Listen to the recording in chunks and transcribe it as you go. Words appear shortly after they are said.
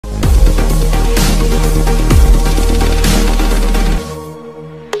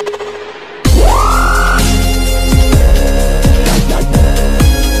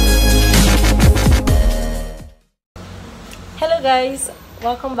guys,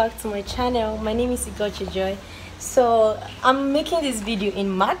 welcome back to my channel. My name is Igochi Joy. So I'm making this video in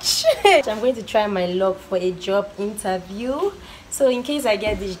March. I'm going to try my luck for a job interview. So in case I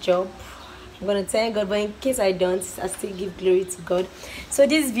get this job, I'm gonna thank God, but in case I don't, I still give glory to God. So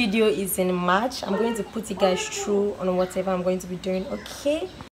this video is in March. I'm going to put you guys through on whatever I'm going to be doing, okay?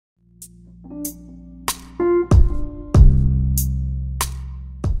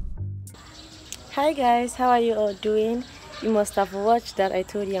 Hi guys, how are you all doing? You must have watched that I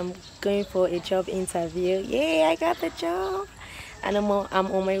told you I'm going for a job interview. Yay, I got the job. And I'm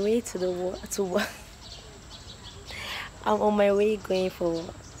on my way to work. I'm on my way going for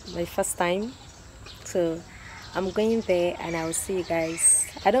my first time. So I'm going there and I will see you guys.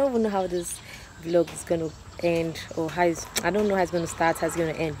 I don't even know how this vlog is gonna end, or I don't know how it's gonna start, how it's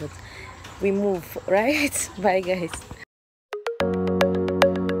gonna end, but we move, right? Bye guys.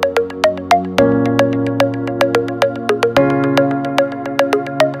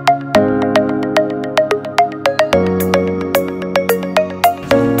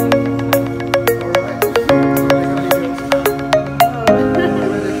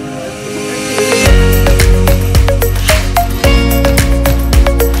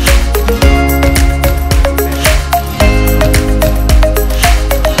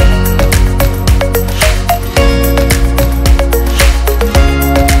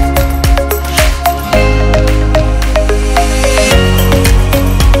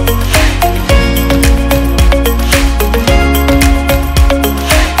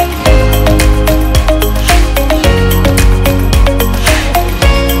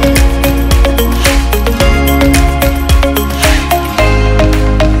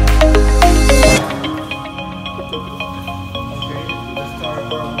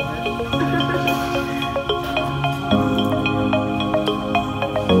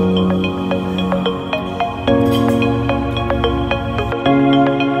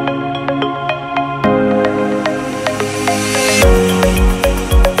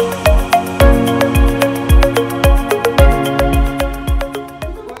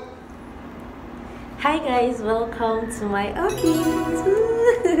 Hi guys, welcome to my office.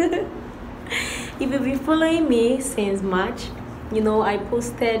 If you've been following me since March, you know I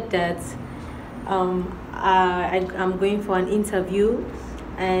posted that I'm going for an interview,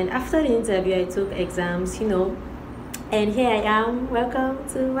 and after the interview I took exams, you know, and here I am. Welcome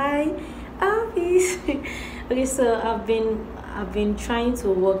to my office. Okay, so I've been trying to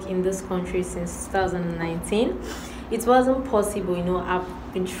work in this country since 2019. It wasn't possible, you know. I've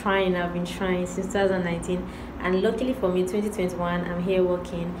been trying since 2019, and luckily for me 2021 I'm here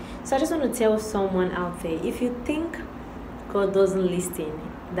working. So I just want to tell someone out there, if you think God doesn't listen,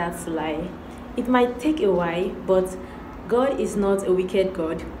 that's a lie. It might take a while, but God is not a wicked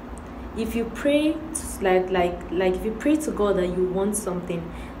God. If you pray like if you pray to God that you want something,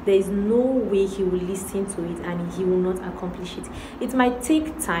 there is no way he will listen to it and he will not accomplish it. It might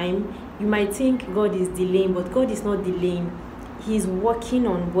take time. You might think God is delaying, but God is not delaying. He's working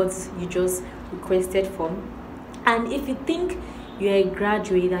on what you just requested for. And if you think you're a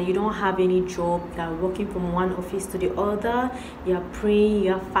graduate and you don't have any job, you're working from one office to the other, you're praying,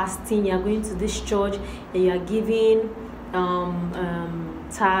 you're fasting, you're going to this church, and you're giving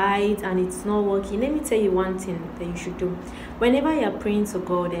tithe, and it's not working, let me tell you one thing that you should do. Whenever you're praying to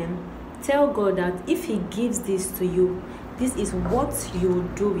God, and tell God that if he gives this to you, this is what you will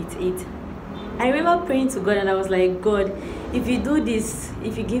do with it. I remember praying to God and I was like, God, if you do this,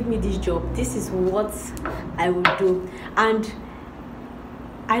 if you give me this job, this is what I will do. And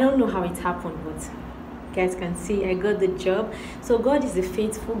I don't know how it happened, but guys can see I got the job. So God is a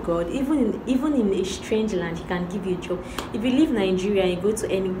faithful God. Even in a strange land, he can give you a job. If you leave Nigeria and you go to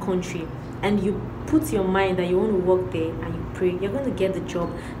any country and you put your mind that you want to work there and you pray, you're going to get the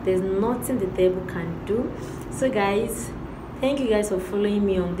job. There's nothing the devil can do. So guys, thank you guys for following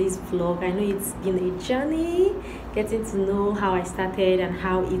me on this vlog. I know it's been a journey getting to know how I started and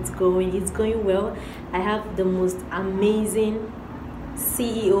how it's going. It's going well. I have the most amazing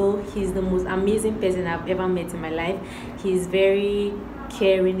CEO. He's the most amazing person I've ever met in my life. He's very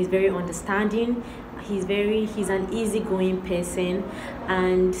caring, he's very understanding, he's an easygoing person.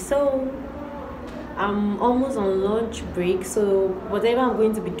 And so I'm almost on lunch break, so whatever I'm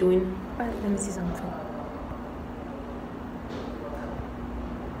going to be doing, let me see something.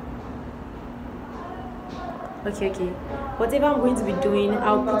 Okay, whatever I'm going to be doing,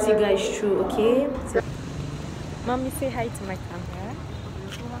 I'll put you guys through, okay? So, mommy, say hi to my camera.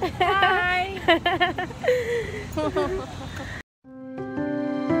 Hi.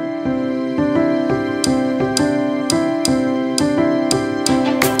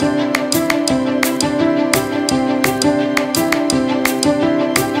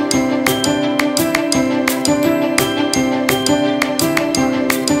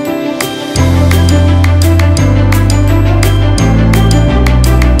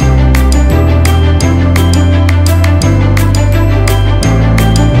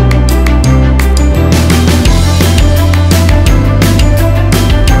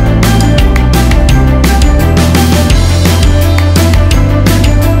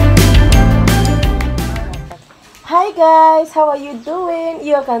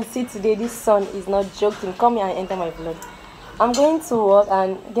 y'all can see today, this sun is not joking. Come here and enter my vlog. I'm going to work,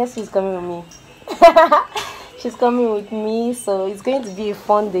 and guess who's coming with me? She's coming with me, so it's going to be a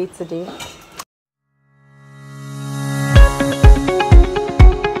fun day today.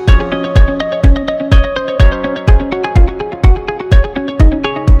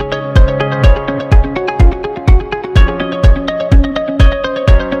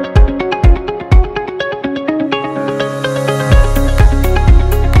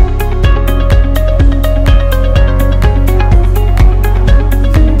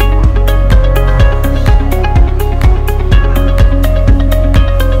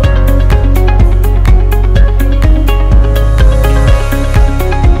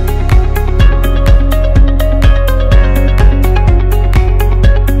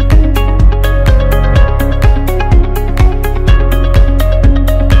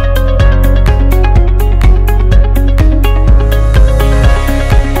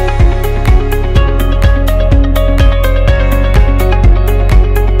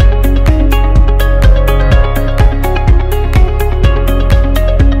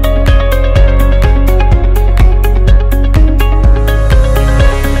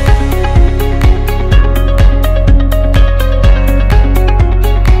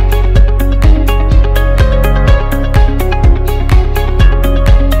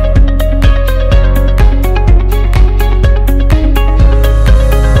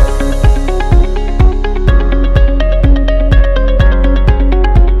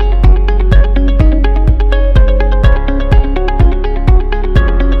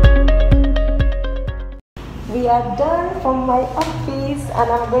 We are done from my office and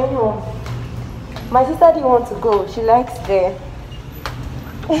I'm going home. My sister didn't want to go. She likes there.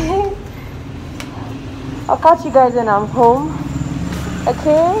 I'll catch you guys when I'm home.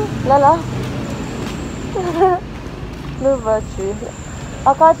 Okay, Lala? No battery.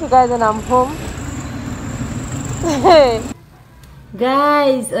 I'll catch you guys when I'm home.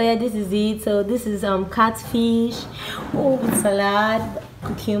 Guys, oh yeah, this is it. So this is catfish, with salad,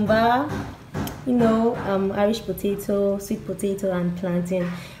 cucumber, you know, Irish potato, sweet potato, and plantain.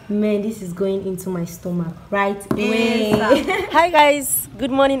 Man, this is going into my stomach right away. Hi guys, good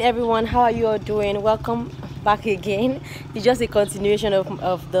morning everyone. How are you all doing? Welcome back again. It's just a continuation of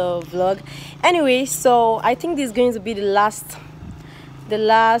the vlog. Anyway, so I think this is going to be the last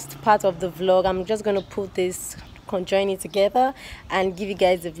part of the vlog. I'm just gonna put this, conjoin it together and give you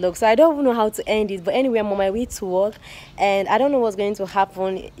guys the vlog. So I don't even know how to end it, but anyway, I'm on my way to work and I don't know what's going to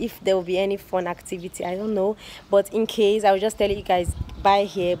happen, if there will be any fun activity, I don't know, but in case I will just tell you guys bye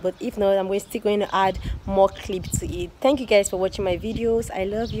here, but if not, I'm still going to add more clips to it. Thank you guys for watching my videos. I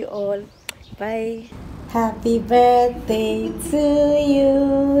love you all. Bye. Happy birthday to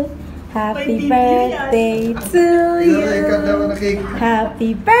you. Happy birthday to you.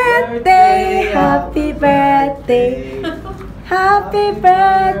 Happy birthday, happy birthday, happy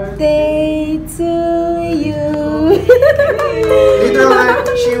birthday to you. Later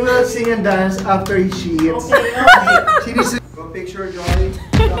on, she will sing and dance after she eats. Okay. She needs to go picture, Joy.